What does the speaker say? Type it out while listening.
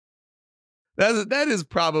That is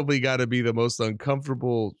probably got to be the most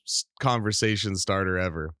uncomfortable conversation starter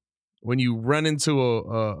ever. When you run into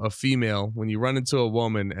a female, when you run into a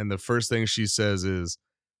woman, and the first thing she says is,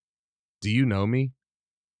 "Do you know me?"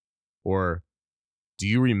 Or, "Do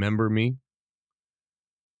you remember me?"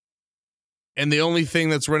 And the only thing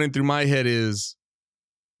that's running through my head is,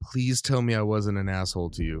 please tell me I wasn't an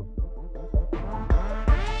asshole to you.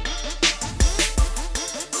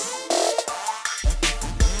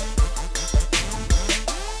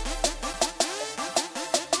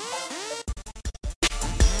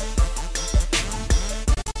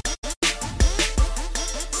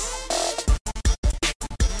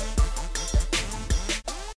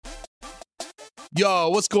 Yo,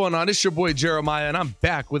 what's going on? It's your boy Jeremiah, and I'm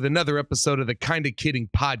back with another episode of the Kinda Kidding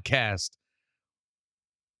podcast.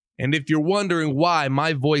 And if you're wondering why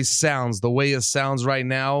my voice sounds the way it sounds right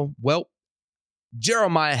now, well,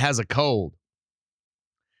 Jeremiah has a cold.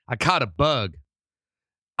 I caught a bug.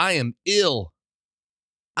 I am ill.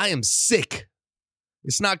 I am sick.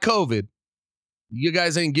 It's not COVID. You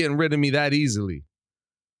guys ain't getting rid of me that easily.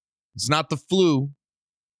 It's not the flu.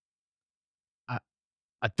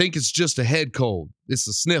 I think it's just a head cold. It's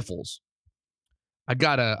the sniffles. I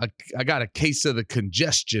got a case of the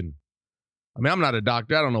congestion. I mean, I'm not a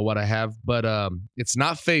doctor. I don't know what I have, but it's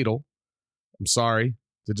not fatal. I'm sorry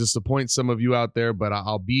to disappoint some of you out there, but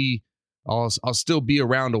I'll still be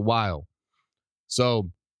around a while.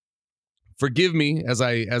 So forgive me as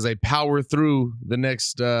I power through the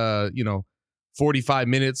next 45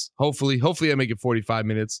 minutes. Hopefully I make it 45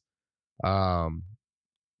 minutes.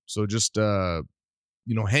 So just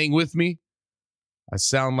hang with me. I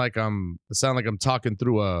sound like I'm talking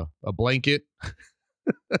through a blanket.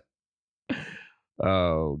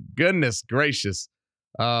 Oh, goodness gracious.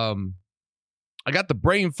 I got the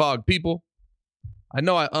brain fog, people. I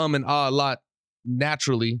know I and ah a lot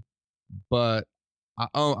naturally, but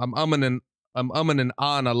I'm umming and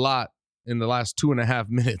ahhing a lot in the last 2.5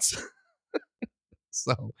 minutes.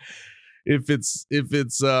 So if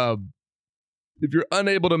you're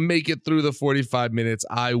unable to make it through the 45 minutes,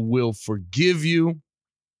 I will forgive you.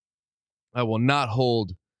 I will not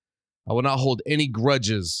hold any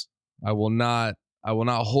grudges. I will not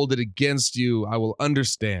hold it against you. I will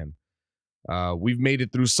understand. We've made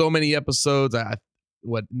it through so many episodes.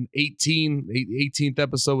 18th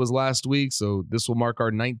episode was last week, so this will mark our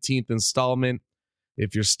 19th installment.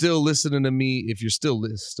 If you're still listening to me, if you're still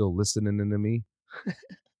listening to me,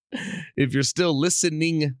 if you're still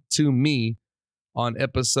listening to me on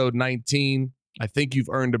episode 19, I think you've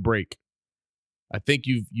earned a break. I think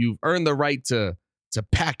you've earned the right to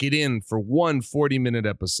pack it in for one 40-minute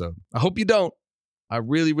episode. I hope you don't. I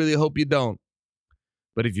really, really hope you don't.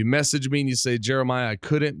 But if you message me and you say, Jeremiah, I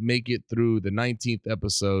couldn't make it through the 19th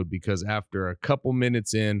episode because after a couple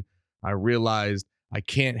minutes in, I realized I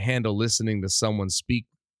can't handle listening to someone speak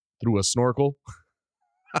through a snorkel,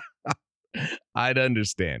 I'd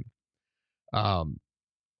understand.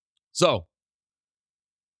 So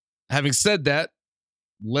having said that,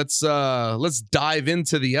 let's dive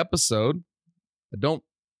into the episode. I don't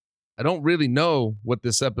really know what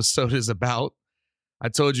this episode is about. I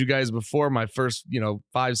told you guys before, my first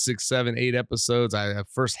 5, 6, 7, 8 episodes,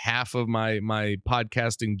 first half of my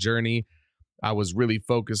podcasting journey, I was really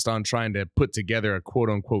focused on trying to put together a quote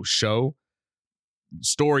unquote show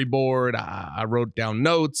storyboard. I wrote down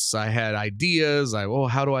notes. I had ideas.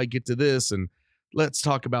 How do I get to this? And let's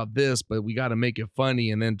talk about this, but we got to make it funny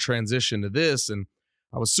and then transition to this. And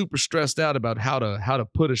I was super stressed out about how to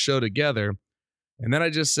put a show together. And then I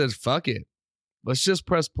just said, fuck it. Let's just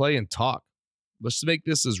press play and talk. Let's make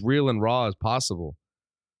this as real and raw as possible.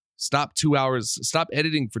 Stop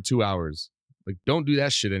editing for 2 hours. Like, don't do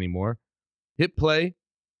that shit anymore. Hit play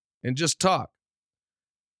and just talk.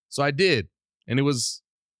 So I did. And it was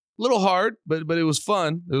a little hard, but it was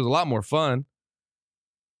fun. It was a lot more fun.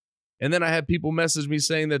 And then I had people message me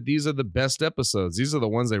saying that these are the best episodes. These are the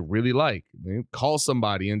ones they really like. They call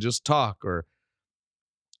somebody and just talk or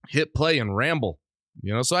hit play and ramble.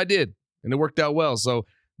 So I did. And it worked out well. So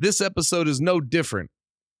this episode is no different.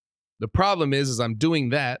 The problem is I'm doing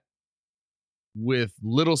that with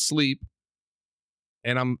little sleep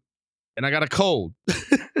and I got a cold.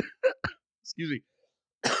 Excuse me.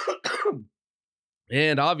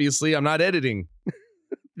 And obviously I'm not editing.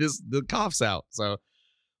 The cough's out. So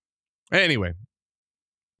anyway,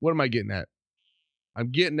 what am I getting at? I'm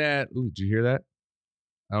getting at, ooh, did you hear that?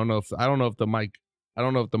 I don't know if the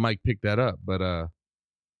mic picked that up, but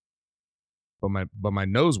my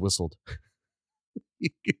nose whistled.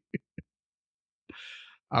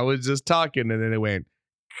 I was just talking and then it went.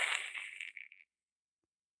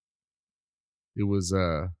 It was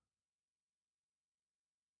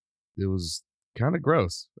It was kind of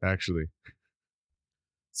gross, actually.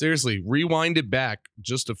 Seriously, rewind it back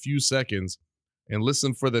just a few seconds and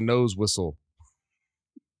listen for the nose whistle.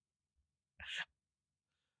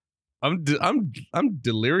 I'm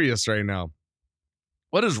delirious right now.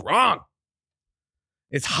 What is wrong?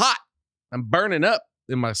 It's hot. I'm burning up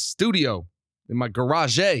in my studio, in my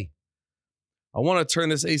garage. I want to turn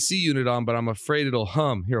this AC unit on, but I'm afraid it'll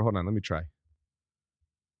hum. Here, hold on. Let me try.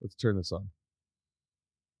 Let's turn this on.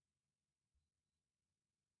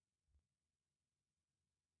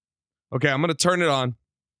 Okay, I'm going to turn it on.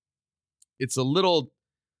 It's a little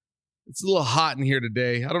hot in here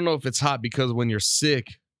today. I don't know if it's hot because when you're sick,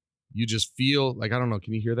 you just feel like, I don't know.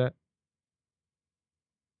 Can you hear that?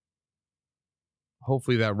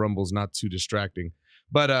 Hopefully that rumble's not too distracting.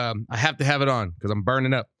 But I have to have it on because I'm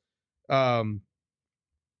burning up. What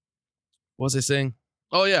was I saying?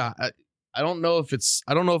 Oh yeah, I don't know if it's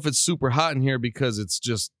super hot in here because it's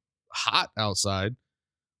just hot outside,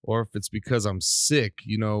 or if it's because I'm sick.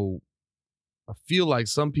 You know, I feel like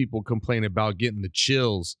some people complain about getting the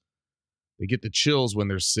chills. They get the chills when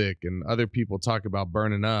they're sick, and other people talk about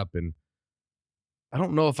burning up. And I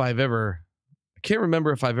don't know if I can't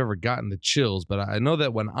remember if I've ever gotten the chills, but I know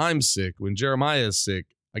that when I'm sick, when Jeremiah is sick,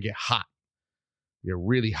 I get hot. I get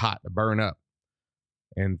really hot, I burn up.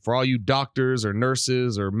 And for all you doctors or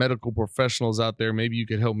nurses or medical professionals out there, maybe you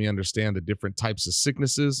could help me understand the different types of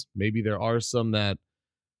sicknesses. Maybe there are some that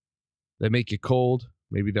make you cold.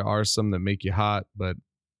 Maybe there are some that make you hot, but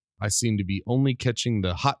I seem to be only catching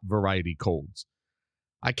the hot variety colds.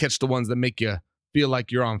 I catch the ones that make you feel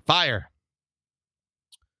like you're on fire.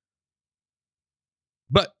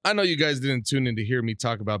 But I know you guys didn't tune in to hear me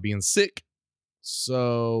talk about being sick.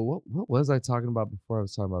 So what was I talking about before I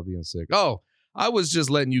was talking about being sick? Oh, I was just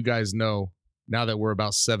letting you guys know, now that we're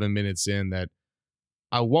about 7 minutes in, that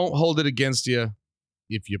I won't hold it against you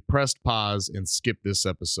if you pressed pause and skipped this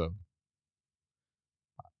episode.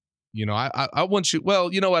 You know, I want you,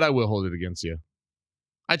 well, you know what? I will hold it against you.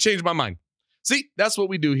 I changed my mind. See, that's what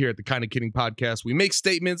we do here at the Kinda Kidding Podcast. We make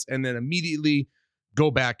statements and then immediately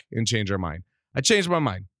go back and change our mind. I changed my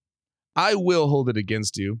mind. I will hold it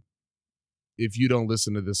against you if you don't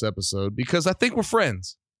listen to this episode, because I think we're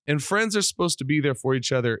friends. And friends are supposed to be there for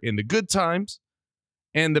each other in the good times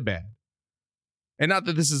and the bad. And not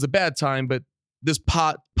that this is a bad time, but this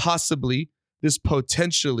potentially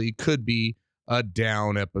could be a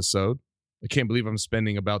down episode. I can't believe I'm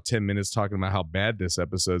spending about 10 minutes talking about how bad this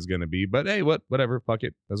episode is going to be. But hey, whatever, fuck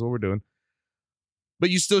it. That's what we're doing. But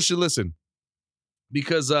you still should listen,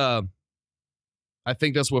 because I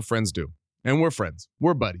think that's what friends do. And we're friends.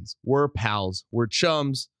 We're buddies. We're pals. We're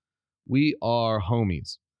chums. We are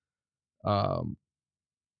homies.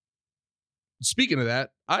 Speaking of that,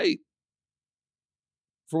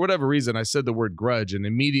 for whatever reason, I said the word grudge, and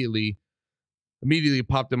immediately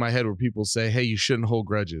popped in my head where people say, hey, you shouldn't hold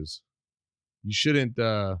grudges. You shouldn't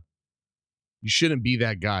be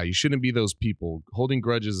that guy. You shouldn't be those people. Holding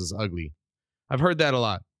grudges is ugly. I've heard that a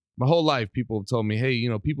lot. My whole life, people have told me, hey, you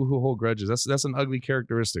know, people who hold grudges, that's an ugly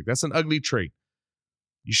characteristic. That's an ugly trait.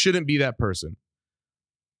 You shouldn't be that person.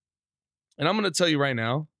 And I'm going to tell you right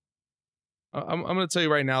now, that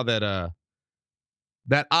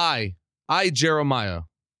Jeremiah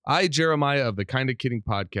of the Kinda Kidding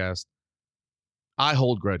Podcast, I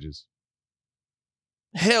hold grudges.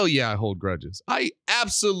 Hell yeah, I hold grudges. I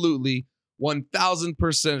absolutely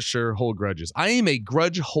 1000% sure hold grudges. I am a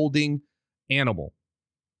grudge holding animal.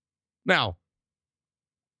 Now,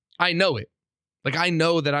 I know it. Like, I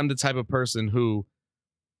know that I'm the type of person who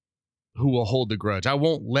will hold the grudge. I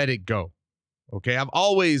won't let it go. Okay, I've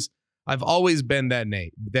always been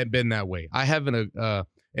that way. I have an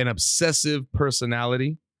obsessive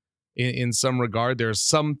personality in some regard. There are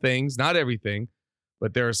some things, not everything,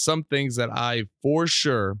 but there are some things that I for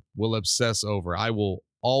sure will obsess over. I will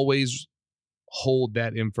always hold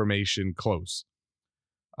that information close.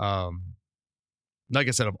 Like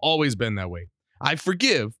I said, I've always been that way. I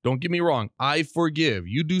forgive. Don't get me wrong. I forgive.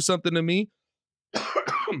 You do something to me.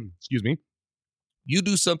 Excuse me. You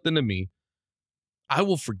do something to me, I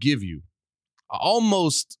will forgive you.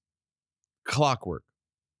 Almost clockwork.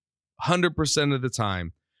 100% of the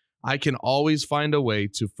time, I can always find a way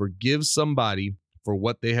to forgive somebody for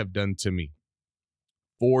what they have done to me.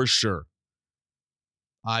 For sure.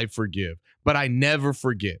 I forgive. But I never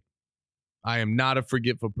forget. I am not a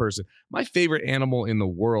forgetful person. My favorite animal in the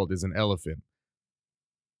world is an elephant.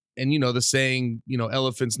 And you know the saying, you know,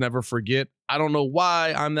 elephants never forget. I don't know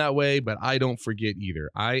why I'm that way, but I don't forget either.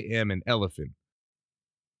 I am an elephant.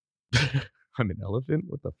 I'm an elephant?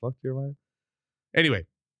 What the fuck am I? Anyway,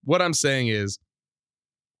 what I'm saying is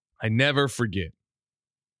I never forget.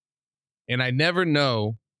 And I never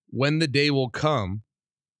know when the day will come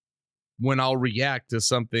when I'll react to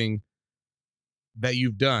something that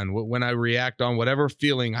you've done, when I react on whatever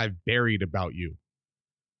feeling I've buried about you.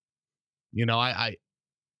 You know, I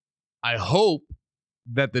hope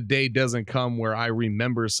that the day doesn't come where I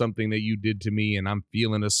remember something that you did to me and I'm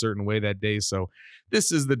feeling a certain way that day. So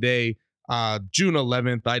this is the day, June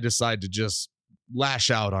 11th, I decide to just lash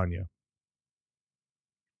out on you.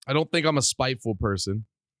 I don't think I'm a spiteful person.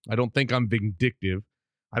 I don't think I'm vindictive.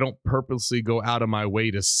 I don't purposely go out of my way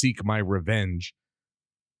to seek my revenge.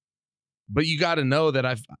 But you got to know that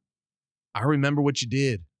I remember what you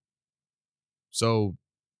did. So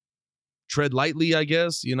tread lightly, I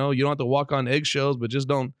guess. You know, you don't have to walk on eggshells, but just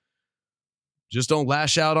don't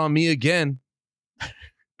lash out on me again.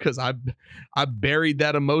 Because I buried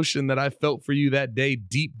that emotion that I felt for you that day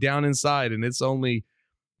deep down inside, and it's only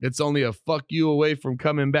a fuck you away from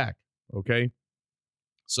coming back. Okay.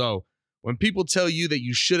 So when people tell you that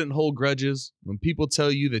you shouldn't hold grudges, when people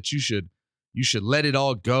tell you that you should let it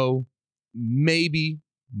all go, maybe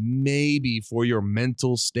for your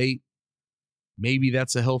mental state, maybe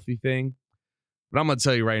that's a healthy thing. But I'm going to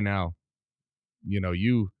tell you right now, you know,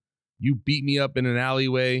 you beat me up in an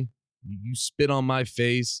alleyway, you spit on my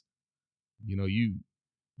face, you know,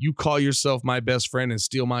 you call yourself my best friend and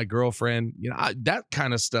steal my girlfriend. You know, that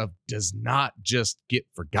kind of stuff does not just get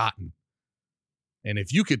forgotten. And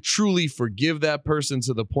if you could truly forgive that person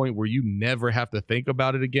to the point where you never have to think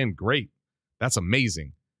about it again, great. That's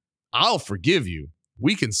amazing. I'll forgive you.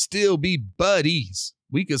 We can still be buddies.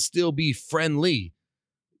 We can still be friendly.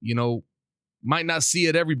 You know, might not see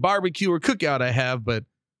it every barbecue or cookout I have, but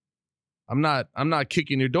I'm not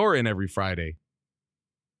kicking your door in every Friday.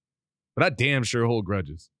 But I damn sure hold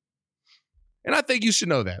grudges. And I think you should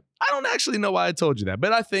know that. I don't actually know why I told you that,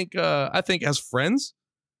 but I think as friends,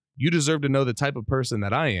 you deserve to know the type of person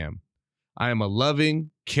that I am. I am a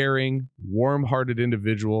loving, caring, warm-hearted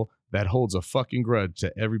individual that holds a fucking grudge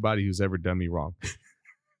to everybody who's ever done me wrong.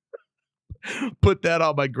 Put that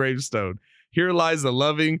on my gravestone. Here lies the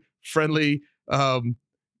loving, friendly,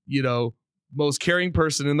 most caring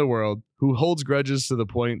person in the world who holds grudges to the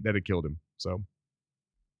point that it killed him. So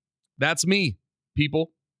that's me,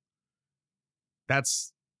 people.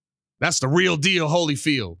 That's the real deal,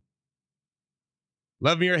 Holyfield.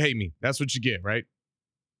 Love me or hate me. That's what you get, right?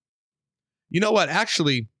 You know what?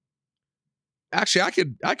 Actually, I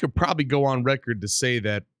could probably go on record to say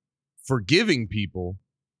that forgiving people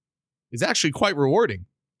is actually quite rewarding.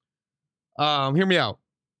 Hear me out.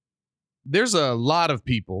 There's a lot of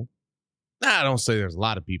people. I don't say there's a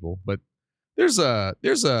lot of people, but there's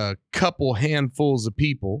a couple handfuls of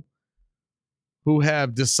people who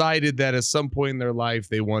have decided that at some point in their life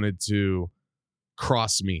they wanted to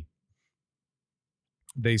cross me.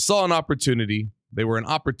 They saw an opportunity. They were an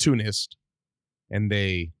opportunist, and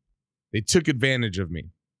they took advantage of me.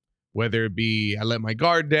 Whether it be I let my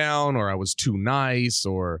guard down, or I was too nice,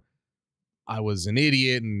 or I was an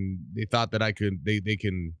idiot, and they thought that they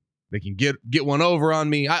can get one over on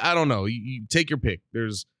me. I don't know. You take your pick.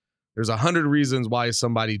 There's 100 reasons why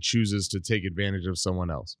somebody chooses to take advantage of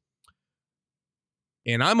someone else.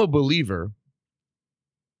 And I'm a believer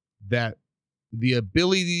that the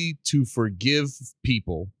ability to forgive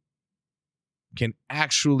people can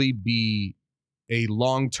actually be a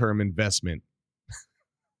long-term investment.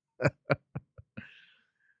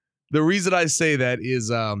 The reason I say that is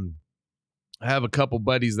I have a couple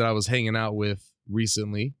buddies that I was hanging out with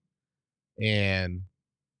recently, and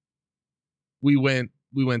we went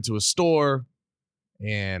to a store,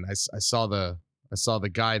 and I saw the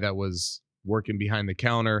guy that was working behind the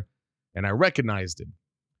counter, and I recognized him.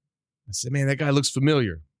 I said, man, that guy looks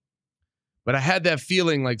familiar. But I had that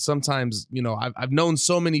feeling like sometimes, you know, I've known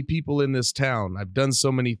so many people in this town. I've done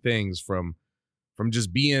so many things from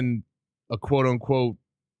just being a quote unquote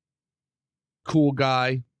cool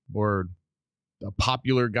guy or a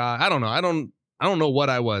popular guy. I don't know. I don't know what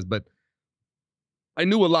I was, but I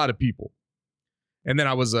knew a lot of people. And then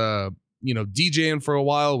I was DJing for a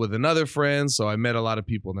while with another friend, so I met a lot of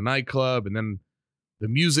people in the nightclub, and then the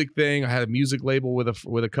music thing. I had a music label with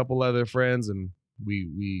a couple other friends, and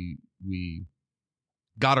we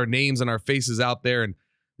got our names and our faces out there, and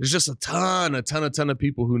there's just a ton of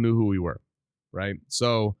people who knew who we were, right?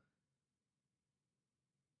 So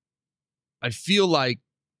I feel like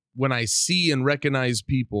when I see and recognize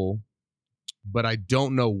people, but I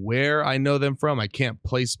don't know where I know them from, I can't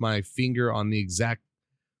place my finger on the exact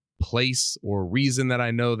place or reason that I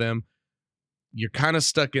know them. You're kind of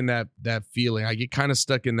stuck in that feeling. I get kind of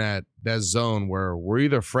stuck in that zone where we're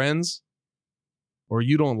either friends or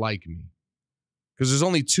you don't like me. Because there's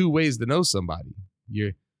only two ways to know somebody.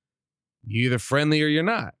 You're either friendly or you're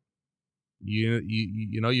not.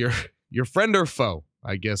 You know, you're friend or foe,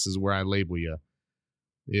 I guess is where I label you.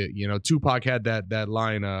 You know, Tupac had that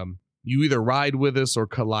line, you either ride with us or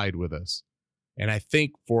collide with us. And I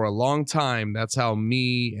think for a long time, that's how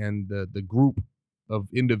me and the group of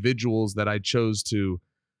individuals that I chose to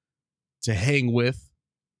hang with,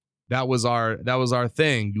 that was our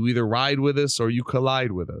thing. You either ride with us or you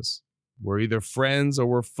collide with us. We're either friends or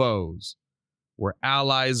we're foes. We're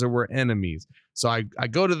allies or we're enemies. So I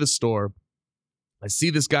go to the store, I see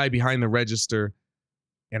this guy behind the register,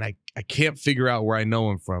 and I can't figure out where I know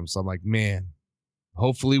him from. So I'm like, man,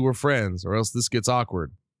 hopefully we're friends or else this gets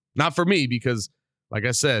awkward. Not for me, because like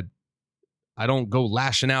I said, I don't go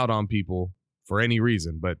lashing out on people for any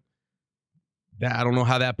reason, but that I don't know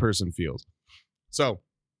how that person feels. So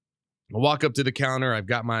I walk up to the counter. I've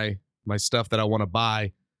got my stuff that I want to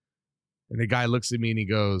buy. And the guy looks at me and he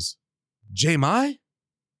goes, J-My?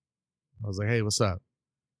 I was like, hey, what's up?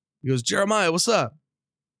 He goes, Jeremiah, what's up?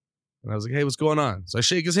 And I was like, hey, what's going on? So I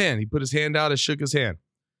shake his hand. He put his hand out. I shook his hand.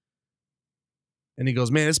 And he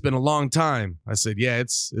goes, man, it's been a long time. I said, yeah,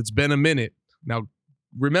 it's been a minute. Now,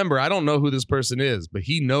 remember, I don't know who this person is, but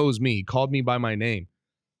he knows me. He called me by my name.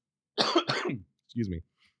 Excuse me.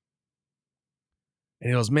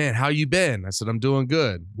 And he goes, man, how you been? I said, I'm doing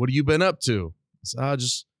good. What have you been up to? I said,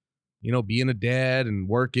 just, being a dad and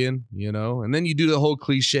working, And then you do the whole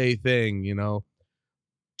cliche thing,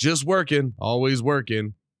 just working, always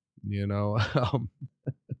working,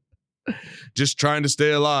 just trying to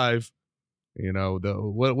stay alive,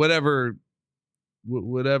 whatever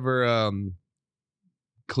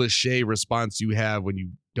cliche response you have when you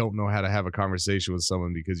don't know how to have a conversation with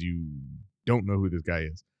someone because you don't know who this guy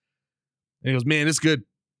is. And he goes, man, it's good.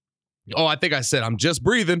 Oh, I think I said, I'm just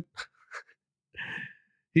breathing.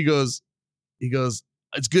 He goes,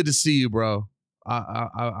 it's good to see you, bro.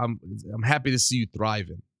 I'm happy to see you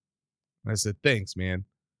thriving. And I said, thanks, man.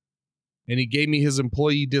 And he gave me his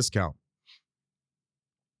employee discount.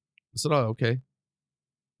 I said, oh, okay.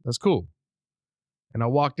 That's cool. And I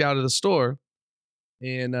walked out of the store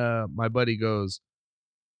and my buddy goes,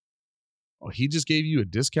 oh, he just gave you a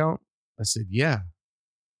discount? I said, yeah.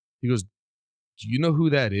 He goes, do you know who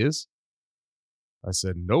that is? I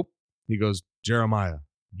said, nope. He goes, Jeremiah,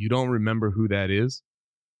 you don't remember who that is?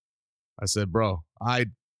 I said, bro, I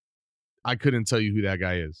couldn't tell you who that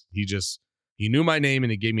guy is. He knew my name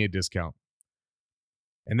and he gave me a discount.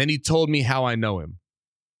 And then he told me how I know him.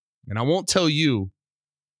 And I won't tell you,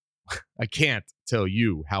 I can't tell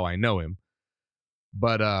you how I know him.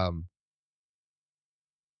 But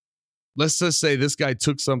let's just say this guy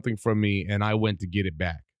took something from me and I went to get it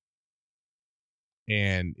back.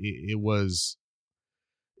 And it was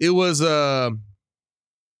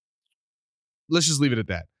let's just leave it at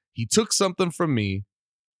that. He took something from me.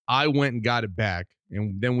 I went and got it back.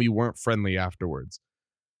 And then we weren't friendly afterwards.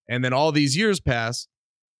 And then all these years pass.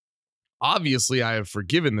 Obviously, I have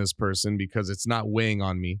forgiven this person because it's not weighing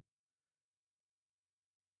on me.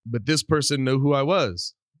 But this person knew who I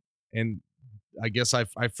was. And I guess I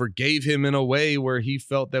forgave him in a way where he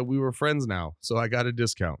felt that we were friends now. So I got a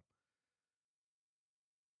discount.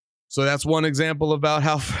 So that's one example about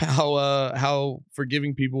how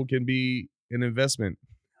forgiving people can be an investment.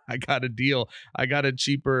 I got a deal. I got a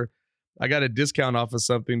discount off of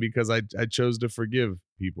something because I chose to forgive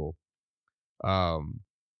people. I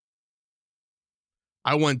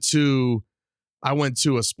went to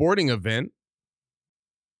a sporting event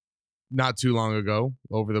not too long ago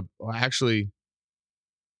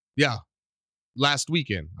last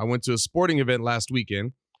weekend. I went to a sporting event last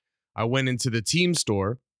weekend. I went into the team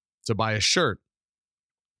store to buy a shirt.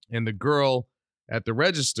 And the girl at the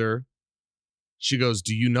register, she goes,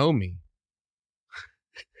 do you know me?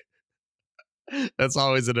 That's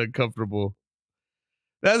always an uncomfortable.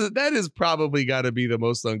 That is probably got to be the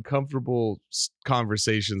most uncomfortable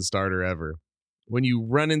conversation starter ever. When you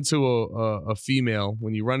run into a female,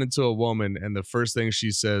 when you run into a woman, and the first thing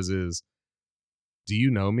she says is, do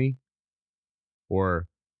you know me? Or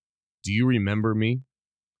do you remember me?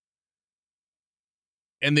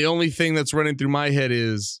 And the only thing that's running through my head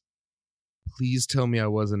is, please tell me I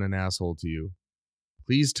wasn't an asshole to you.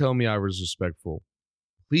 Please tell me I was respectful.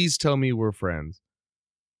 Please tell me we're friends.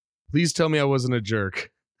 Please tell me I wasn't a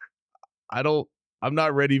jerk. I'm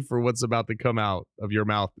not ready for what's about to come out of your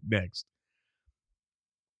mouth next.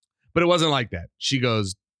 But it wasn't like that. She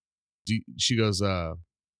goes, do you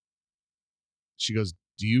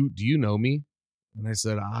know me? And I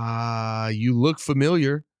said, you look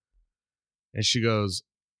familiar. And she goes,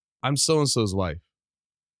 I'm so-and-so's wife.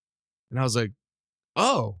 And I was like,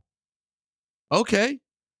 oh, okay.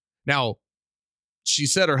 Now, she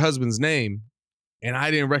said her husband's name, and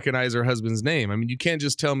I didn't recognize her husband's name. I mean, you can't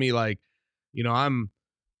just tell me like,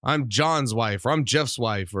 I'm John's wife, or I'm Jeff's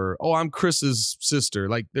wife, or oh, I'm Chris's sister.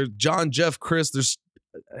 Like there's John, Jeff, Chris. There's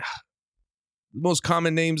the most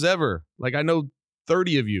common names ever. Like I know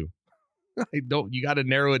 30 of you. You got to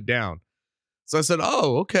narrow it down. So I said,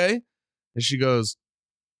 oh, okay. And she goes,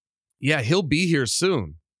 yeah, he'll be here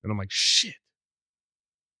soon. And I'm like, shit.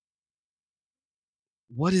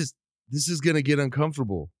 This is going to get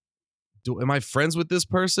uncomfortable. Am I friends with this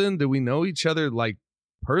person? Do we know each other like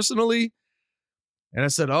personally? And I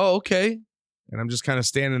said, oh, okay. And I'm just kind of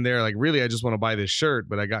standing there like, really, I just want to buy this shirt,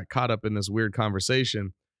 but I got caught up in this weird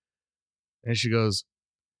conversation. And she goes,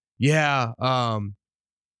 yeah, oh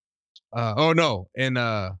no. And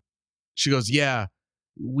she goes, yeah,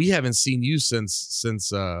 we haven't seen you since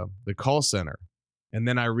the call center. And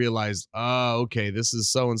then I realized, oh, okay, this is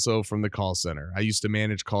so-and-so from the call center. I used to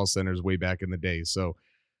manage call centers way back in the day. So,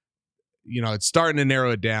 it's starting to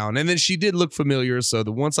narrow it down. And then she did look familiar. So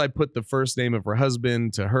once I put the first name of her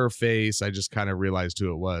husband to her face, I just kind of realized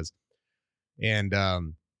who it was. And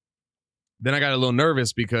then I got a little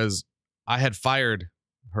nervous because I had fired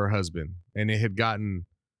her husband, and it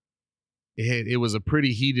was a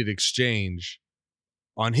pretty heated exchange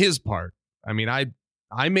on his part. I mean,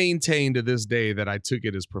 I maintain to this day that I took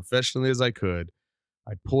it as professionally as I could.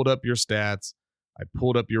 I pulled up your stats. I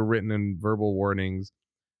pulled up your written and verbal warnings.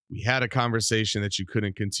 We had a conversation that you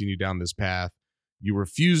couldn't continue down this path. You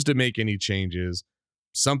refused to make any changes.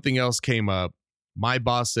 Something else came up. My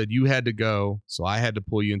boss said you had to go, so I had to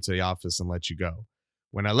pull you into the office and let you go.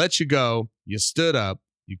 When I let you go, you stood up,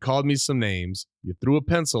 you called me some names, you threw a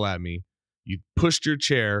pencil at me, you pushed your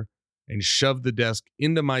chair and shoved the desk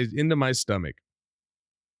into my stomach.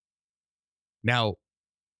 Now,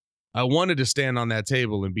 I wanted to stand on that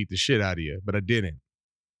table and beat the shit out of you, but I didn't.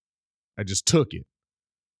 I just took it.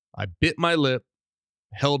 I bit my lip,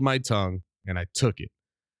 held my tongue, and I took it.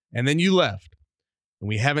 And then you left. And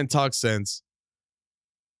we haven't talked since.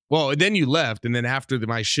 Well, then you left, and then after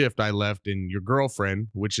my shift, I left, and your girlfriend,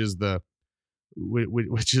 which is the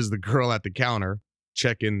girl at the counter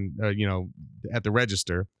checking, at the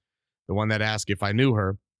register, the one that asked if I knew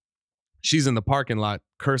her, she's in the parking lot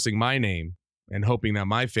cursing my name and hoping that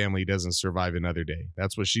my family doesn't survive another day.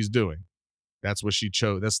 That's what she's doing. That's what she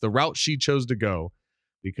chose. That's the route she chose to go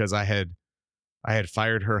because I had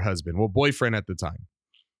fired her husband, boyfriend at the time.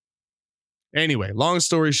 Anyway, long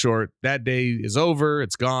story short, that day is over.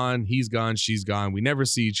 It's gone. He's gone. She's gone. We never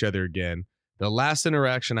see each other again. The last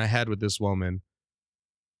interaction I had with this woman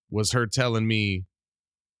was her telling me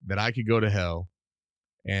that I could go to hell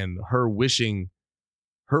and her wishing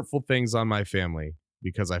hurtful things on my family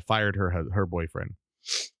because I fired her boyfriend.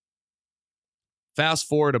 Fast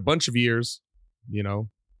forward a bunch of years,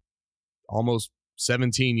 almost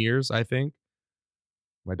 17 years, I think.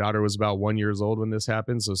 My daughter was about 1 year old when this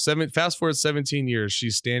happened. So fast forward 17 years,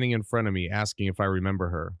 she's standing in front of me asking if I remember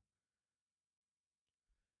her.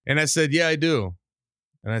 And I said, yeah, I do.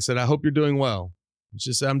 And I said, I hope you're doing well.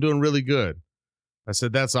 She said, I'm doing really good. I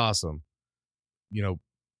said, that's awesome.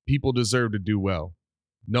 People deserve to do well.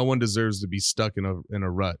 No one deserves to be stuck in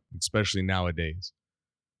a rut, especially nowadays.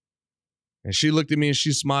 And she looked at me and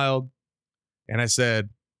she smiled. And I said,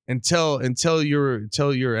 and tell your,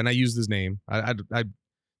 and I used his name. I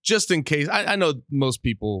just in case, I know most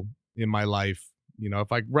people in my life,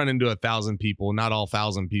 if I run into 1,000 people, not all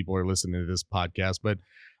 1,000 people are listening to this podcast, but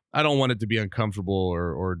I don't want it to be uncomfortable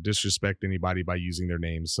or disrespect anybody by using their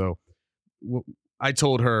names. So I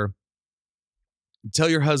told her, tell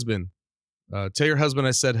your husband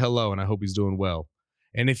I said hello and I hope he's doing well.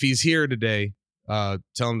 And if he's here today,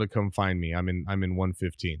 tell him to come find me. I'm in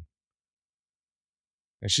 115.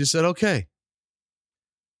 And she said, okay.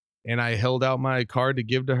 And I held out my card to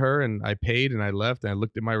give to her and I paid and I left and I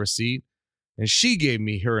looked at my receipt and she gave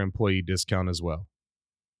me her employee discount as well.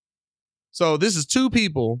 So this is two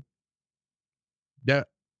people that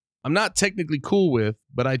I'm not technically cool with,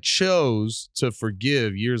 but I chose to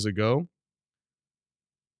forgive years ago.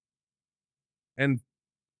 And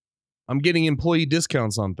I'm getting employee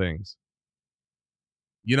discounts on things.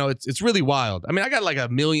 It's really wild. I mean, I got like a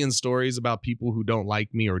million stories about people who don't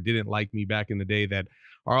like me or didn't like me back in the day that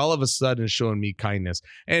are all of a sudden showing me kindness.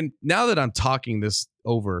 And now that I'm talking this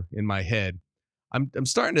over in my head, I'm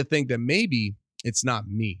starting to think that maybe it's not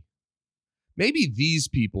me. Maybe these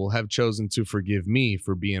people have chosen to forgive me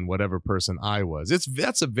for being whatever person I was.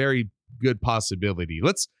 That's a very good possibility.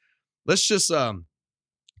 Let's just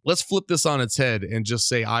let's flip this on its head and just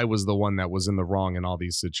say I was the one that was in the wrong in all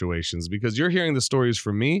these situations, because you're hearing the stories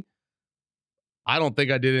from me. I don't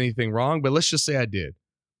think I did anything wrong, but let's just say I did.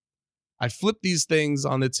 I flip these things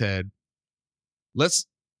on its head. Let's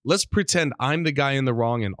pretend I'm the guy in the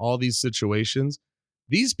wrong in all these situations.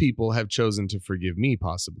 These people have chosen to forgive me,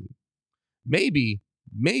 possibly. Maybe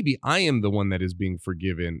I am the one that is being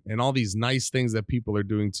forgiven, and all these nice things that people are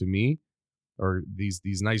doing to me, or these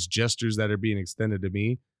nice gestures that are being extended to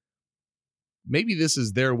me, maybe this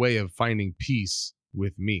is their way of finding peace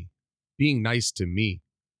with me, being nice to me.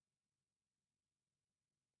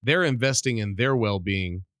 They're investing in their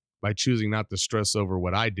well-being by choosing not to stress over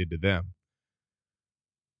what I did to them.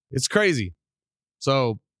 It's crazy.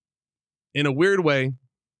 So, in a weird way,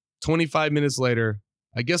 25 minutes later,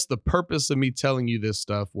 I guess the purpose of me telling you this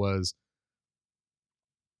stuff was,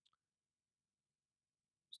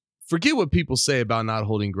 forget what people say about not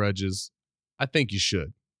holding grudges. I think you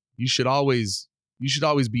should. You should always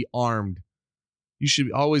be armed. You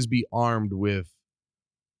should always be armed with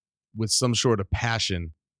some sort of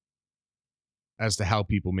passion as to how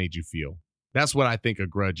people made you feel. That's what I think a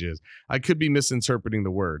grudge is. I could be misinterpreting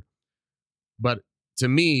the word, but to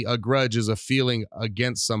me, a grudge is a feeling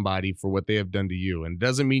against somebody for what they have done to you. And it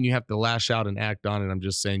doesn't mean you have to lash out and act on it. I'm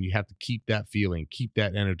just saying you have to keep that feeling, keep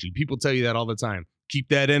that energy. People tell you that all the time. Keep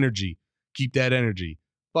that energy. Keep that energy.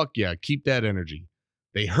 Fuck yeah, keep that energy.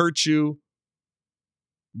 They hurt you.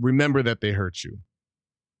 Remember that they hurt you.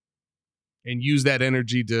 And use that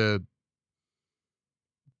energy to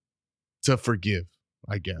forgive,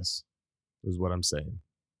 I guess, is what I'm saying.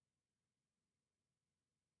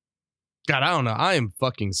 God, I don't know. I am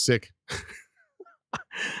fucking sick.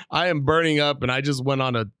 I am burning up, and I just went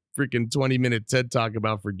on a freaking 20-minute TED Talk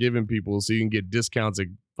about forgiving people so you can get discounts at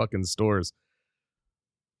fucking stores.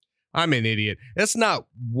 I'm an idiot. That's not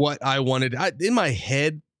what I wanted. In my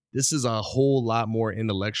head, this is a whole lot more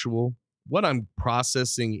intellectual. What I'm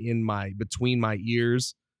processing between my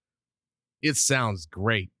ears, it sounds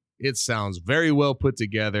great. It sounds very well put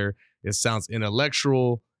together. It sounds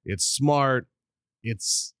intellectual. It's smart.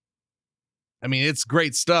 It's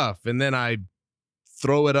great stuff. And then I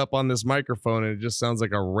throw it up on this microphone and it just sounds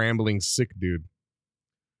like a rambling sick dude.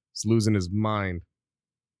 He's losing his mind.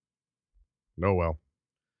 Oh, well.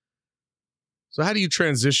 So how do you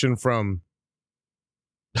transition from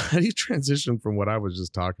what I was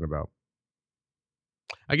just talking about?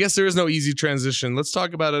 I guess there is no easy transition. Let's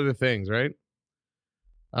talk about other things, right?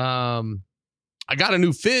 I got a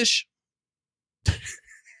new fish.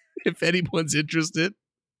 If anyone's interested,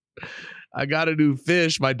 I got a new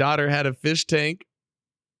fish. My daughter had a fish tank.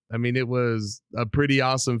 I mean, it was a pretty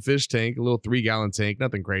awesome fish tank, a little 3-gallon tank,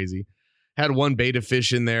 nothing crazy. Had one betta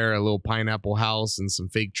fish in there, a little pineapple house, and some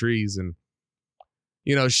fake trees. And,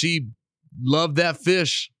 she loved that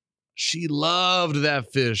fish. She loved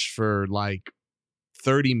that fish for like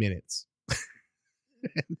 30 minutes.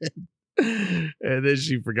 and then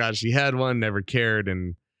she forgot she had one, never cared.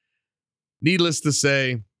 And needless to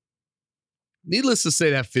say,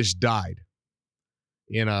 that fish died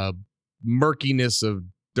in a murkiness of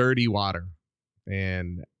dirty water.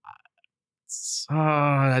 And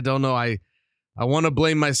I don't know. I want to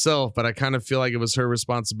blame myself, but I kind of feel like it was her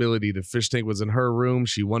responsibility. The fish tank was in her room.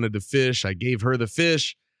 She wanted to fish. I gave her the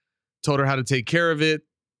fish, told her how to take care of it,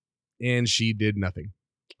 and she did nothing.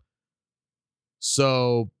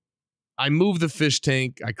 So I moved the fish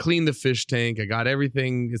tank. I cleaned the fish tank. I got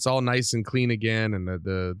everything. It's all nice and clean again. And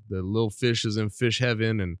the little fish is in fish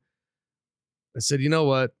heaven. And I said, you know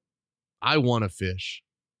what? I want a fish.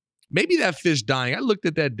 Maybe that fish dying. I looked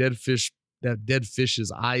at that dead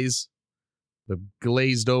fish's eyes, the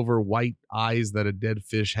glazed over white eyes that a dead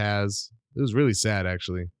fish has. It was really sad,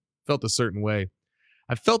 actually. Felt a certain way.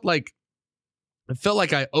 I felt like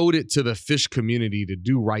I owed it to the fish community to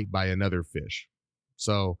do right by another fish.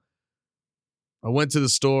 So I went to the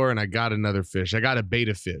store and I got another fish. I got a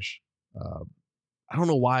betta fish. I don't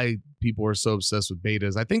know why people are so obsessed with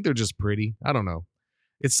bettas. I think they're just pretty. I don't know.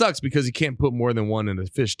 It sucks because you can't put more than one in a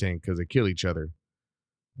fish tank because they kill each other.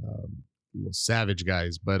 Little savage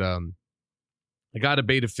guys. But I got a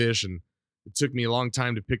betta fish, and it took me a long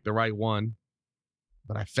time to pick the right one.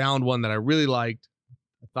 But I found one that I really liked.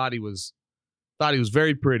 I thought he was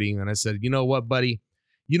very pretty. And I said, you know what, buddy?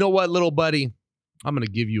 You know what, little buddy? I'm going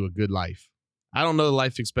to give you a good life. I don't know the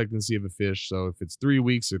life expectancy of a fish, so if it's 3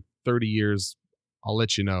 weeks or 30 years, I'll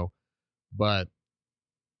let you know. But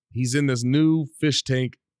he's in this new fish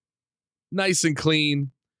tank, nice and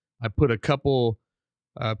clean. I put a couple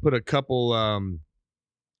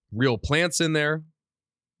real plants in there.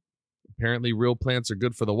 Apparently, real plants are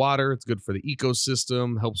good for the water. It's good for the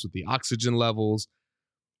ecosystem. Helps with the oxygen levels.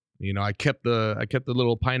 I kept the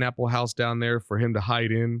little pineapple house down there for him to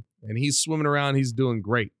hide in, and he's swimming around. He's doing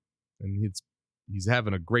great, and he's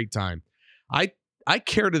having a great time. I I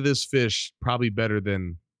care to this fish probably better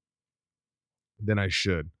than I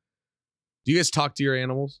should. Do you guys talk to your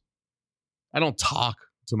animals? I don't talk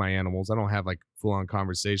to my animals. I don't have like full on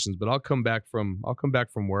conversations, but I'll come back from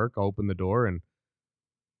work. I'll open the door and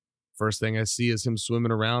first thing I see is him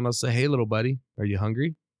swimming around. I'll say, "Hey, little buddy, are you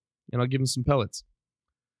hungry?" And I'll give him some pellets.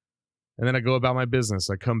 And then I go about my business.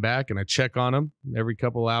 I come back and I check on him every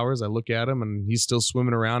couple hours. I look at him and he's still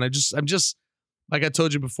swimming around. I'm just like I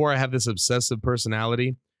told you before, I have this obsessive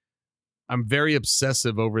personality. I'm very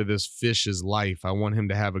obsessive over this fish's life. I want him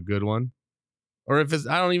to have a good one. Or if it's,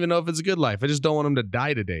 I don't even know if it's a good life. I just don't want him to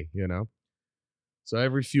die today, you know? So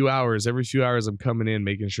every few hours, I'm coming in,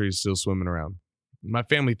 making sure he's still swimming around. My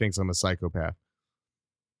family thinks I'm a psychopath,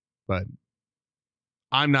 but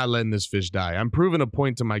I'm not letting this fish die. I'm proving a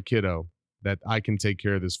point to my kiddo that I can take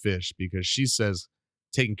care of this fish because she says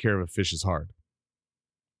taking care of a fish is hard.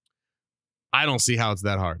 I don't see how it's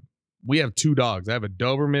that hard. We have 2 dogs. I have a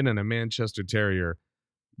Doberman and a Manchester Terrier.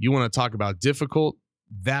 You want to talk about difficult?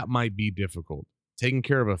 That might be difficult. Taking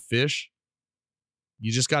care of a fish,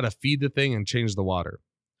 you just got to feed the thing and change the water.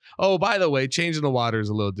 Oh, by the way, changing the water is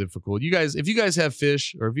a little difficult. You guys, if you guys have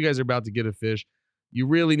fish or if you guys are about to get a fish, you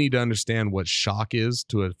really need to understand what shock is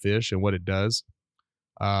to a fish and what it does.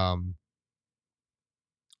 I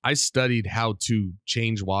studied how to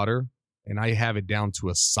change water and I have it down to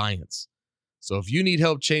a science. So if you need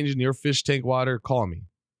help changing your fish tank water, call me.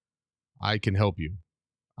 I can help you.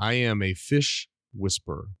 I am a fish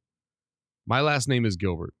whisperer. My last name is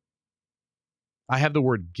Gilbert. I have the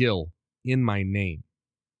word Gil in my name.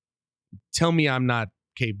 Tell me I'm not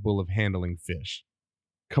capable of handling fish.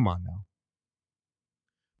 Come on now.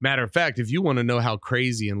 Matter of fact, if you want to know how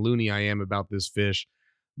crazy and loony I am about this fish,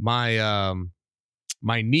 my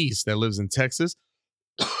niece that lives in Texas.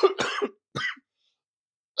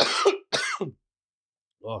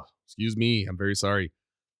 Oh, excuse me. I'm very sorry.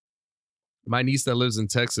 My niece that lives in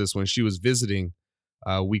Texas, when she was visiting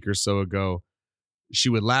a week or so ago, she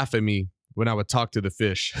would laugh at me when I would talk to the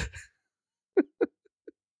fish.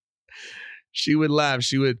 She would laugh.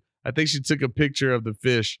 I think she took a picture of the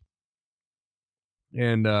fish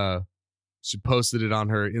and she posted it on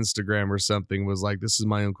her Instagram or something, was like, "This is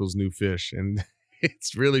my uncle's new fish." And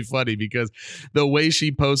it's really funny because the way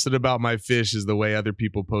she posted about my fish is the way other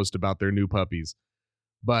people post about their new puppies.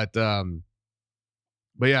 But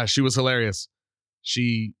yeah, she was hilarious.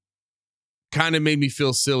 She kind of made me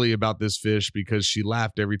feel silly about this fish because she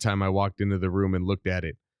laughed every time I walked into the room and looked at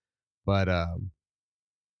it. But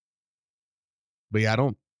yeah, I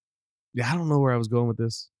don't know where I was going with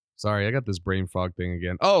this. Sorry, I got this brain fog thing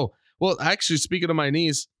again. Oh, well, actually, speaking of my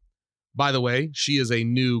niece, by the way, she is a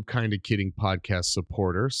new Kinda Kidding podcast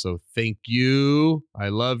supporter. So thank you. I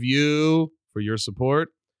love you for your support.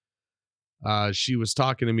 She was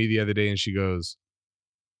talking to me the other day and she goes,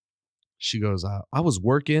 I was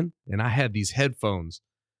working and I had these headphones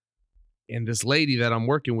and this lady that I'm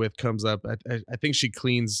working with comes up. I think she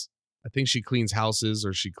cleans houses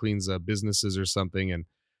or she cleans businesses or something. And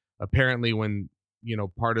apparently when,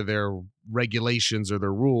 part of their regulations or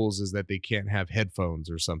their rules is that they can't have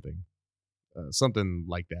headphones or something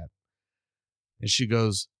like that. And she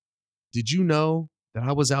goes, "Did you know that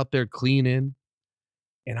I was out there cleaning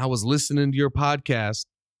and I was listening to your podcast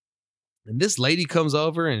and this lady comes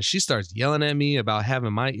over and she starts yelling at me about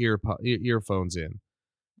having my earphones in."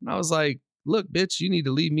 And I was like, "Look, bitch, you need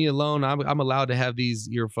to leave me alone. I'm allowed to have these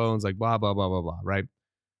earphones, like blah, blah, blah, blah, blah." Right.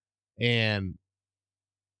 And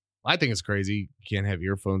I think it's crazy. You can't have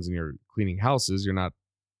earphones in your cleaning houses. You're not,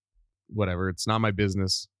 whatever. It's not my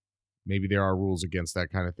business. Maybe there are rules against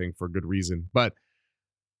that kind of thing for a good reason. But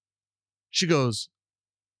she goes,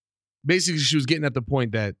 basically, she was getting at the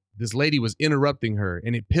point that this lady was interrupting her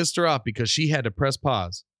and it pissed her off because she had to press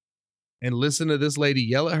pause and listen to this lady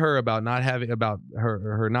yell at her about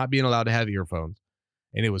her not being allowed to have earphones.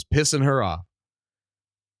 And it was pissing her off.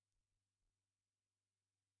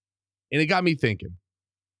 And it got me thinking.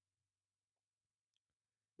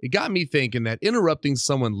 That interrupting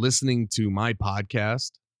someone listening to my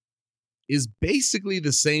podcast is basically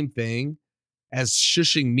the same thing as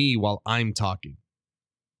shushing me while I'm talking,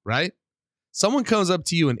 right? Someone comes up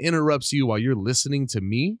to you and interrupts you while you're listening to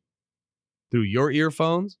me through your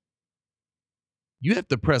earphones. You have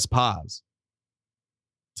to press pause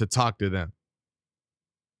to talk to them.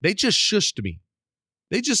 They just shushed me.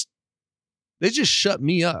 They just shut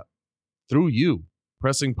me up through you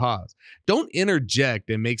pressing pause. Don't interject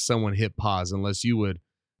and make someone hit pause unless you would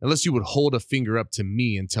hold a finger up to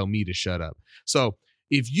me and tell me to shut up. So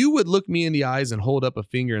if you would look me in the eyes and hold up a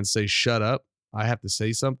finger and say, "Shut up, I have to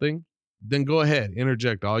say something," then go ahead,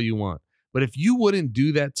 interject all you want. But if you wouldn't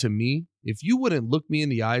do that to me, If you wouldn't look me in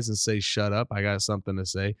the eyes and say, shut up, I got something to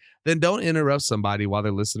say, then don't interrupt somebody while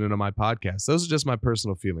they're listening to my podcast. Those are just my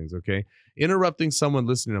personal feelings, okay? Interrupting someone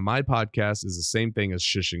listening to my podcast is the same thing as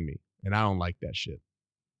shushing me, and I don't like that shit.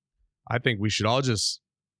 I think we should all just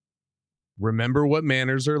remember what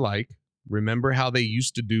manners are like, remember how they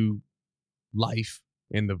used to do life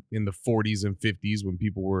in the 40s and 50s when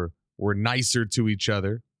people were nicer to each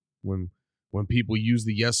other, when people used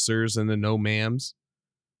the yes sirs and the no ma'ams.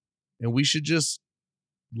 And we should just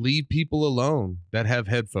leave people alone that have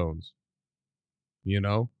headphones. You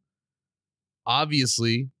know,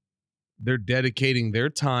 obviously, they're dedicating their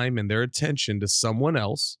time and their attention to someone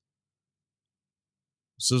else.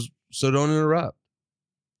 So don't interrupt.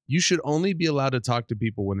 You should only be allowed to talk to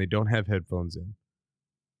people when they don't have headphones in.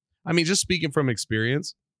 I mean, just speaking from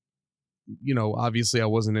experience, you know, obviously I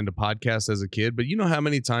wasn't into podcasts as a kid, but you know how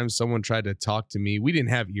many times someone tried to talk to me? We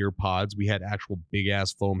didn't have ear pods. We had actual big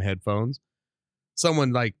ass foam headphones.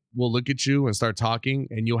 Someone like will look at you and start talking,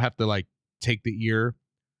 and you'll have to like take the ear,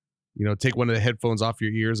 you know, take one of the headphones off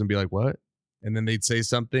your ears and be like, what? And then they'd say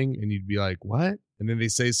something and you'd be like, what? And then they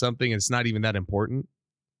say something and it's not even that important.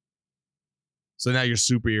 So now you're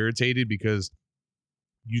super irritated because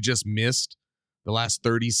you just missed the last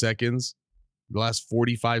 30 seconds, the last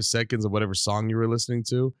 45 seconds of whatever song you were listening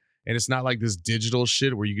to. And it's not like this digital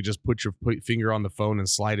shit where you could just put your finger on the phone and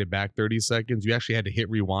slide it back 30 seconds. You actually had to hit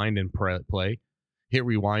rewind and play, hit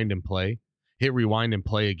rewind and play, hit rewind and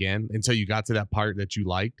play again until you got to that part that you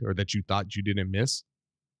liked or that you thought you didn't miss.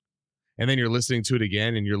 And then you're listening to it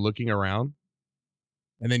again and you're looking around.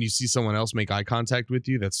 And then you see someone else make eye contact with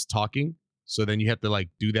you that's talking. So then you have to like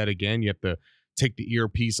do that again. You have to take the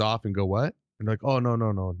earpiece off and go, what? And like, oh,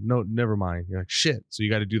 no, never mind. You're like, shit. So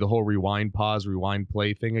you got to do the whole rewind, pause, rewind,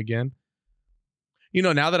 play thing again. You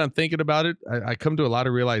know, now that I'm thinking about it, I come to a lot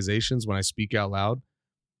of realizations when I speak out loud.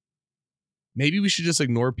 Maybe we should just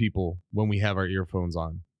ignore people when we have our earphones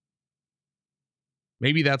on.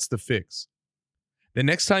 Maybe that's the fix. The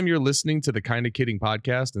next time you're listening to the Kinda Kidding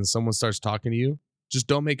podcast and someone starts talking to you, just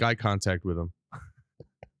don't make eye contact with them.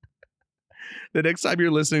 The next time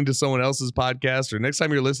you're listening to someone else's podcast or next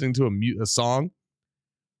time you're listening to a song,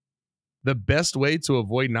 the best way to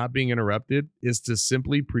avoid not being interrupted is to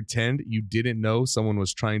simply pretend you didn't know someone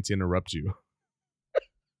was trying to interrupt you.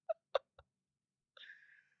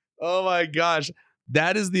 Oh my gosh.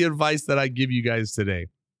 That is the advice that I give you guys today.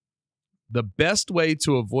 The best way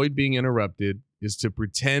to avoid being interrupted is to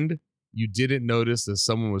pretend you didn't notice that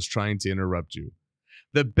someone was trying to interrupt you.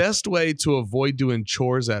 The best way to avoid doing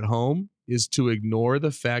chores at home is to ignore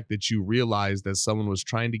the fact that you realized that someone was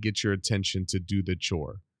trying to get your attention to do the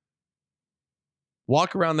chore.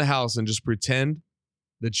 Walk around the house and just pretend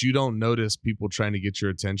that you don't notice people trying to get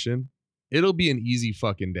your attention. It'll be an easy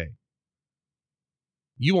fucking day.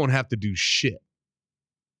 You won't have to do shit.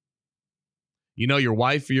 You know, your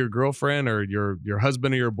wife or your girlfriend or your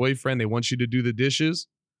husband or your boyfriend, they want you to do the dishes.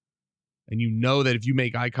 And you know that if you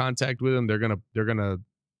make eye contact with them, they're gonna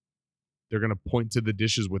point to the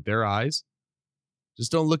dishes with their eyes.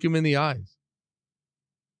 Just don't look them in the eyes.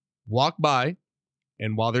 Walk by,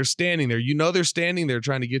 and while they're standing there, you know they're standing there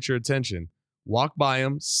trying to get your attention. Walk by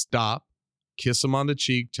them, stop, kiss them on the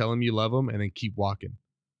cheek, tell them you love them, and then keep walking.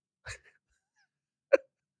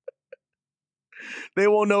 They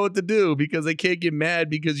won't know what to do because they can't get mad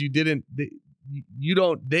because you didn't.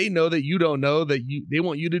 They know that you don't know that they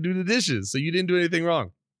want you to do the dishes, so you didn't do anything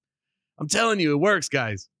wrong. I'm telling you, it works,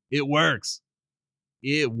 guys. It works.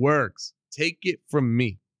 It works. Take it from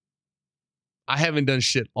me. I haven't done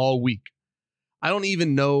shit all week. I don't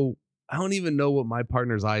even know what my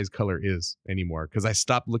partner's eyes color is anymore because I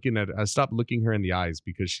stopped looking her in the eyes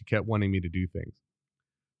because she kept wanting me to do things.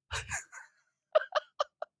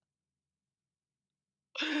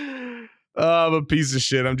 Oh, I'm a piece of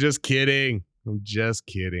shit. I'm just kidding.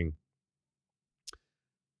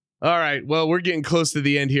 All right. Well, we're getting close to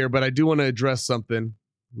the end here, but I do want to address something.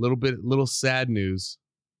 Little sad news.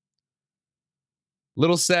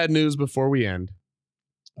 Little sad news before we end.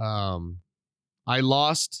 I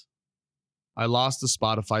lost a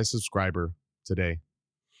Spotify subscriber today.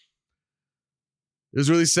 It was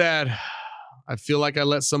really sad. I feel like I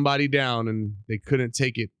let somebody down and they couldn't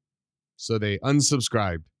take it, so they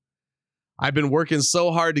unsubscribed. I've been working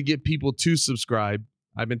so hard to get people to subscribe.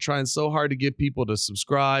 I've been trying so hard to get people to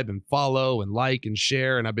subscribe and follow and like and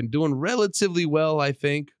share, and I've been doing relatively well, I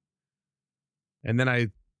think. And then I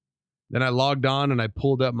logged on and I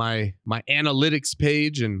pulled up my analytics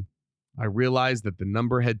page and I realized that the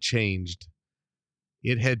number had changed.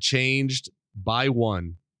 It had changed by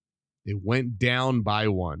 1. It went down by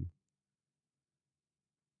 1.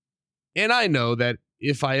 And I know that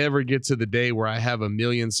if I ever get to the day where I have 1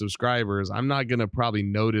 million subscribers, I'm not going to probably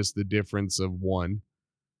notice the difference of one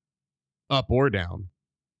up or down.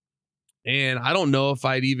 And I don't know if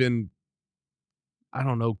I'd even,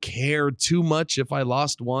 care too much if I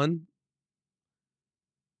lost one.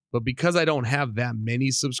 But because I don't have that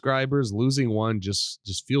many subscribers, losing one just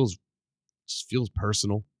feels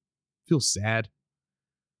personal. Feels sad.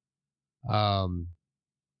 On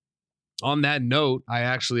that note, I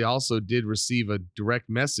actually also did receive a direct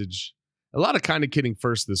message. A lot of kind of kidding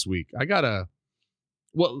first this week.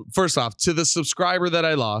 First off, to the subscriber that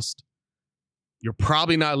I lost, you're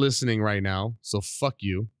probably not listening right now, so fuck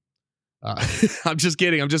you. I'm just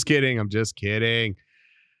kidding.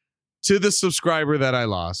 To the subscriber that I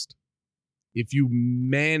lost, if you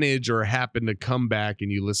manage or happen to come back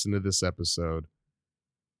and you listen to this episode,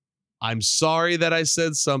 I'm sorry that I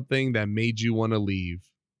said something that made you want to leave.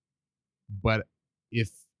 But if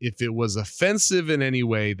it was offensive in any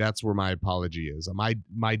way, that's where my apology is.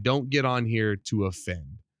 I don't get on here to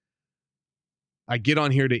offend. I get on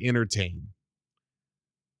here to entertain.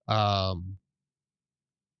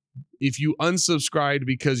 If you unsubscribed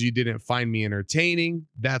because you didn't find me entertaining,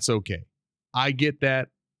 that's okay. I get that.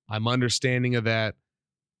 I'm understanding of that.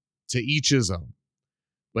 To each his own.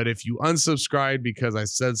 But if you unsubscribed because I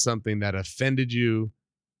said something that offended you,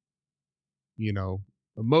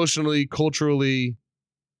 emotionally, culturally,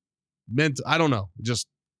 I don't know. Just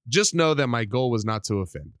know that my goal was not to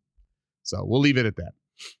offend. So we'll leave it at that.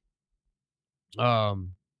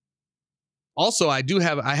 Also, I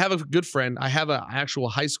have a good friend. I have an actual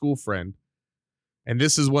high school friend. And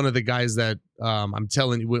this is one of the guys that I'm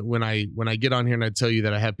telling you when I get on here and I tell you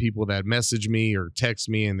that I have people that message me or text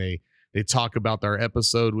me and they talk about our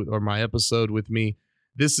episode or my episode with me.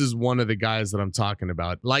 This is one of the guys that I'm talking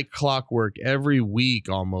about. Like clockwork, every week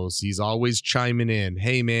almost, he's always chiming in.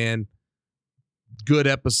 Hey, man, good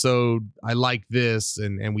episode. I like this.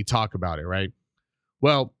 And we talk about it, right?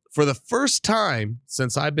 Well, for the first time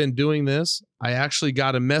since I've been doing this, I actually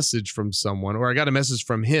got a message from someone, or I got a message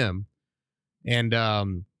from him. And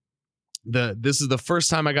this is the first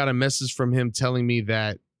time I got a message from him telling me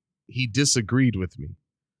that he disagreed with me.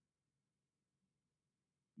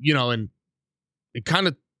 And it kind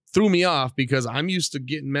of threw me off because I'm used to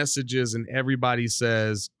getting messages and everybody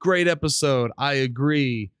says, great episode, I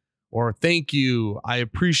agree, or thank you, I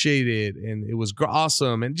appreciate it, and it was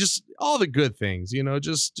awesome, and just all the good things, I'm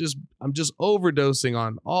just overdosing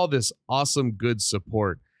on all this awesome, good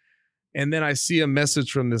support. And then I see a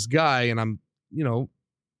message from this guy and I'm,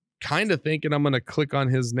 kind of thinking I'm going to click on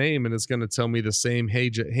his name and it's going to tell me the same, hey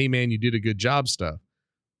man, you did a good job stuff.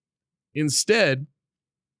 Instead,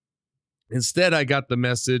 I got the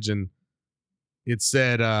message and it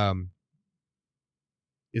said that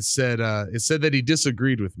he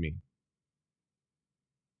disagreed with me.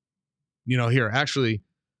 Here, actually,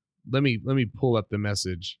 let me pull up the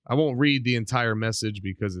message. I won't read the entire message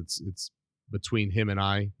because it's between him and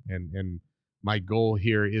I, and my goal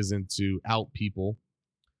here isn't to out people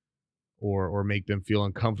or make them feel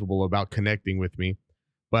uncomfortable about connecting with me.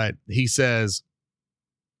 But he says,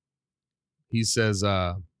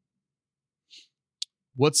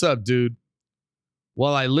 what's up, dude?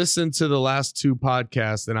 Well, I listened to the last 2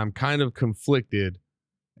 podcasts and I'm kind of conflicted,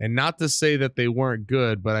 and not to say that they weren't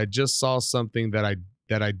good, but I just saw something that I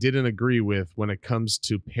didn't agree with when it comes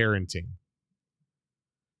to parenting.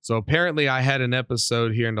 So apparently I had an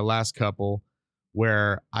episode here in the last couple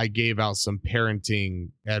where I gave out some parenting.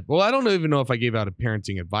 I don't even know if I gave out a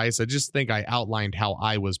parenting advice. I just think I outlined how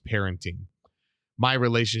I was parenting my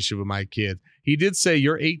relationship with my kids. He did say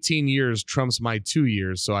your 18 years trumps my 2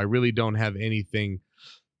 years. So I really don't have anything.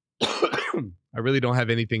 I really don't have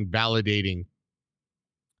anything validating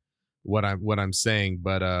what I'm saying,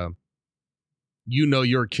 but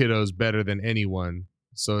your kiddos better than anyone.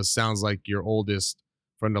 So it sounds like your oldest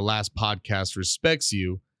from the last podcast respects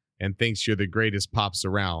you and thinks you're the greatest pops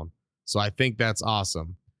around. So I think that's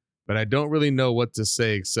awesome. But I don't really know what to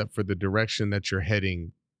say except for the direction that you're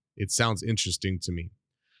heading. It sounds interesting to me.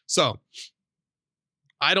 So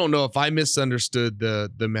I don't know if I misunderstood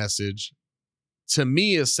the message. To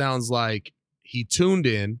me, it sounds like he tuned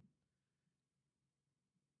in.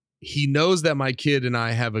 He knows that my kid and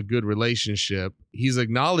I have a good relationship. He's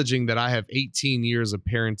acknowledging that I have 18 years of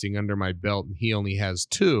parenting under my belt and he only has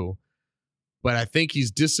 2. But I think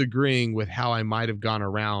he's disagreeing with how I might have gone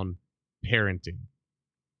around parenting.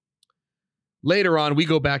 Later on, we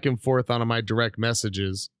go back and forth on my direct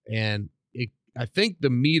messages, and I think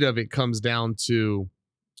the meat of it comes down to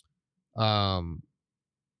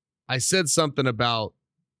I said something about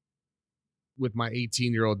with my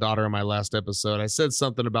 18-year-old daughter in my last episode. I said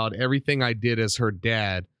something about everything I did as her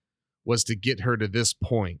dad was to get her to this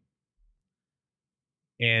point.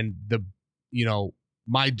 And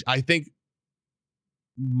I think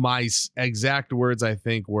my exact words,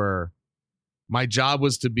 were, my job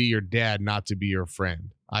was to be your dad, not to be your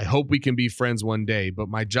friend. I hope we can be friends one day, but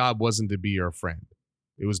my job wasn't to be your friend.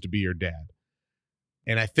 It was to be your dad.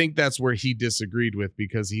 And I think that's where he disagreed with,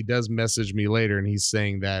 because he does message me later and he's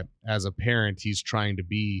saying that as a parent, he's trying to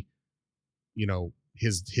be,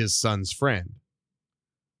 his son's friend,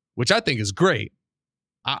 which I think is great.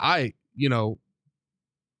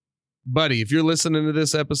 Buddy, if you're listening to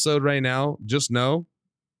this episode right now, just know,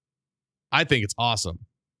 I think it's awesome.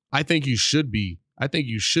 I think you should be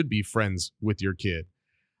friends with your kid.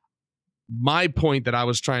 My point that I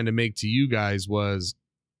was trying to make to you guys was,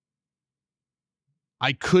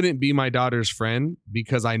 I couldn't be my daughter's friend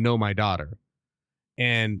because I know my daughter.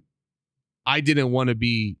 And I didn't want to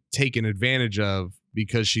be taken advantage of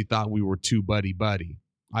because she thought we were too buddy-buddy.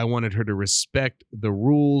 I wanted her to respect the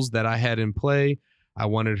rules that I had in play. I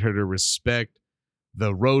wanted her to respect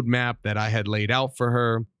the roadmap that I had laid out for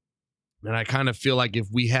her. And I kind of feel like if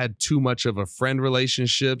we had too much of a friend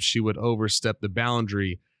relationship, she would overstep the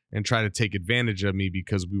boundary and try to take advantage of me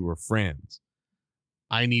because we were friends.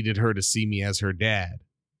 I needed her to see me as her dad,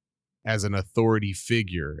 as an authority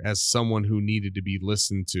figure, as someone who needed to be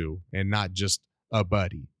listened to and not just a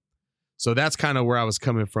buddy. So that's kind of where I was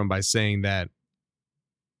coming from by saying that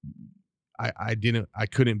I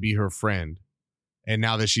couldn't be her friend. And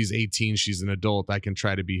now that she's 18, she's an adult, I can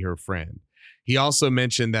try to be her friend. He also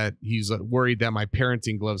mentioned that he's worried that my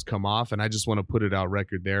parenting gloves come off. And I just want to put it out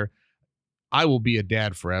record there. I will be a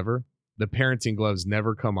dad forever. The parenting gloves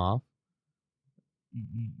never come off.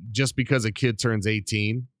 Just because a kid turns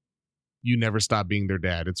 18, you never stop being their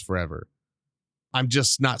dad. It's forever. I'm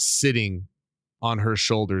just not sitting on her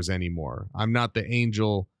shoulders anymore. I'm not the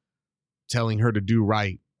angel telling her to do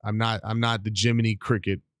right. I'm not the Jiminy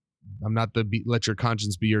Cricket. I'm not the let your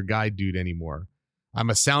conscience be your guide dude anymore. I'm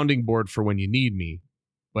a sounding board for when you need me,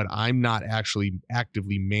 but I'm not actually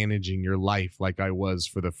actively managing your life like I was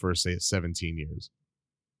for the first 17 years.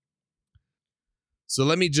 So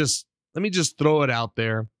let me just throw it out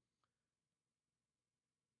there.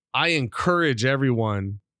 I encourage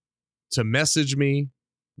everyone to message me,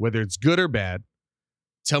 whether it's good or bad.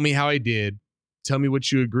 Tell me how I did. Tell me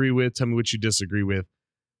what you agree with. Tell me what you disagree with.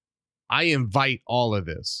 I invite all of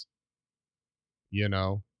this.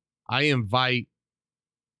 I invite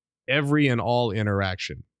every and all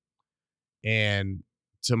interaction. And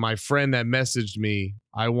to my friend that messaged me,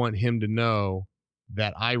 I want him to know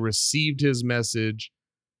that I received his message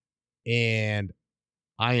and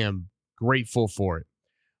I am grateful for it.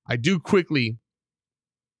 I do quickly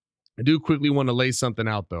want to lay something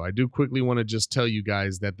out, though. I do quickly want to just tell you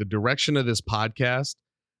guys that the direction of this podcast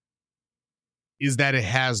is that it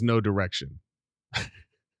has no direction.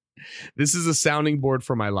 This is a sounding board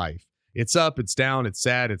for my life. It's up, it's down, it's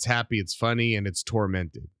sad, it's happy, it's funny, and it's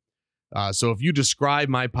tormented. So if you describe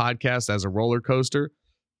my podcast as a roller coaster,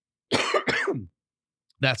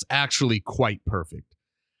 that's actually quite perfect.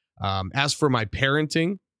 As for my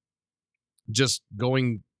parenting, just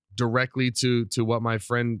going directly to what my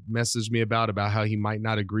friend messaged me about how he might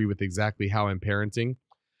not agree with exactly how I'm parenting.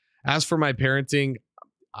 As for my parenting,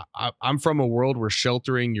 I'm from a world where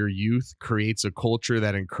sheltering your youth creates a culture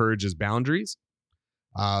that encourages boundaries.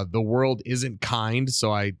 The world isn't kind,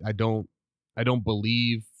 so I don't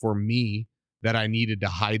believe for me that I needed to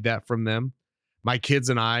hide that from them. My kids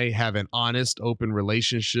and I have an honest, open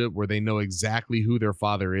relationship where they know exactly who their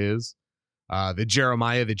father is. The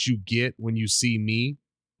Jeremiah that you get when you see me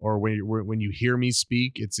or when you hear me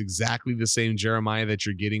speak, it's exactly the same Jeremiah that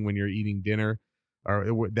you're getting when you're eating dinner.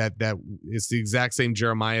 Or that it's the exact same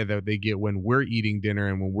Jeremiah that they get when we're eating dinner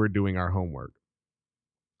and when we're doing our homework.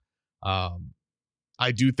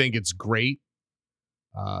 I do think it's great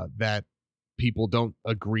that people don't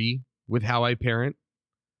agree with how I parent.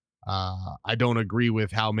 I don't agree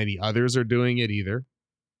with how many others are doing it either.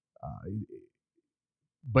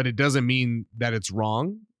 But it doesn't mean that it's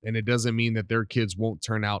wrong, and it doesn't mean that their kids won't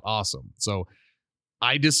turn out awesome. So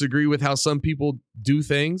I disagree with how some people do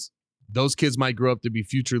things. Those kids might grow up to be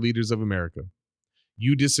future leaders of America.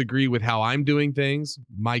 You disagree with how I'm doing things.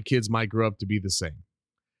 My kids might grow up to be the same.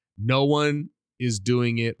 No one is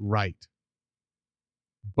doing it right.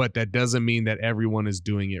 But that doesn't mean that everyone is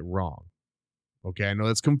doing it wrong. Okay, I know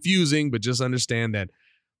that's confusing, but just understand that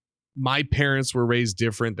my parents were raised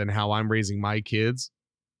different than how I'm raising my kids.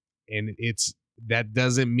 And that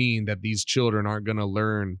doesn't mean that these children aren't going to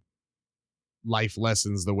learn life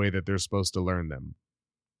lessons the way that they're supposed to learn them.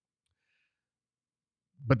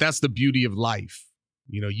 But that's the beauty of life.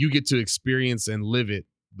 You know, you get to experience and live it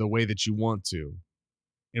the way that you want to.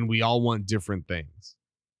 And we all want different things.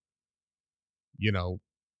 You know,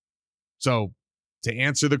 so to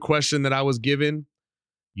answer the question that I was given,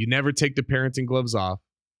 you never take the parenting gloves off.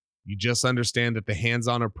 You just understand that the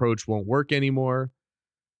hands-on approach won't work anymore.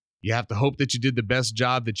 You have to hope that you did the best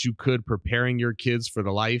job that you could preparing your kids for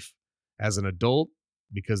the life as an adult,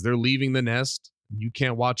 because they're leaving the nest. You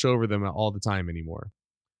can't watch over them all the time anymore.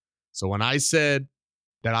 So when I said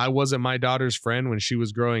that I wasn't my daughter's friend when she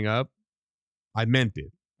was growing up, I meant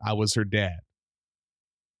it. I was her dad.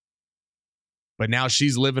 But now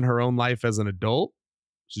she's living her own life as an adult.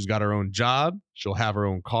 She's got her own job. She'll have her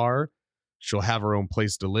own car. She'll have her own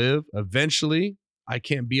place to live. Eventually, I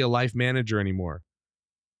can't be a life manager anymore.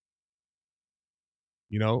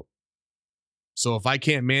 You know? So if I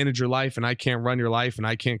can't manage your life and I can't run your life and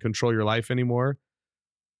I can't control your life anymore,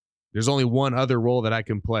 there's only one other role that I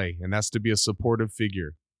can play, and that's to be a supportive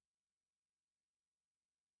figure.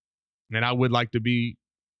 And I would like to be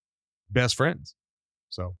best friends.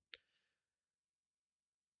 So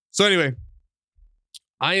anyway,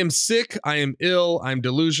 I am sick. I am ill. I'm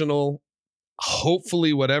delusional.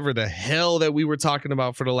 Hopefully, whatever the hell that we were talking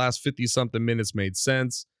about for the last 50-something minutes made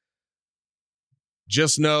sense.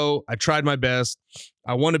 Just know I tried my best.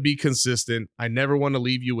 I want to be consistent. I never want to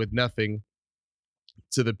leave you with nothing.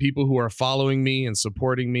 To the people who are following me and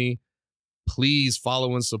supporting me, please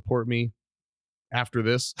follow and support me after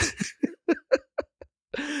this.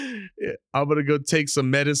 I'm going to go take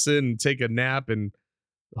some medicine and take a nap and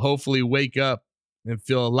hopefully wake up and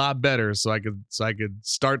feel a lot better so I could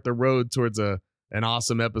start the road towards an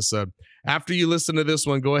awesome episode. After you listen to this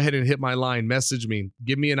one, go ahead and hit my line, message me,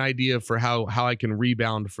 give me an idea for how I can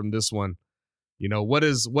rebound from this one. You know, what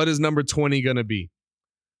is number 20 going to be?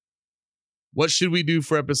 What should we do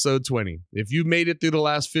for episode 20? If you made it through the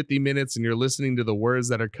last 50 minutes and you're listening to the words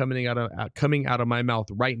that are coming out of my mouth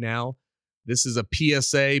right now, this is a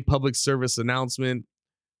PSA, public service announcement.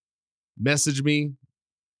 Message me.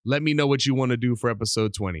 Let me know what you want to do for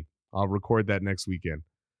episode 20. I'll record that next weekend.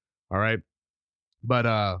 All right.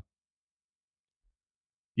 But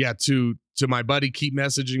yeah, to my buddy, keep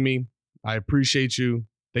messaging me. I appreciate you.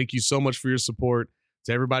 Thank you so much for your support.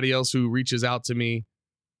 To everybody else who reaches out to me,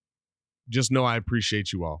 just know I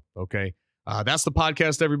appreciate you all. Okay. That's the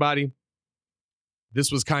podcast, everybody.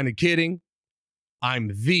 This was Kind of Kidding.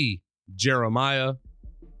 I'm the Jeremiah,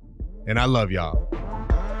 and I love y'all.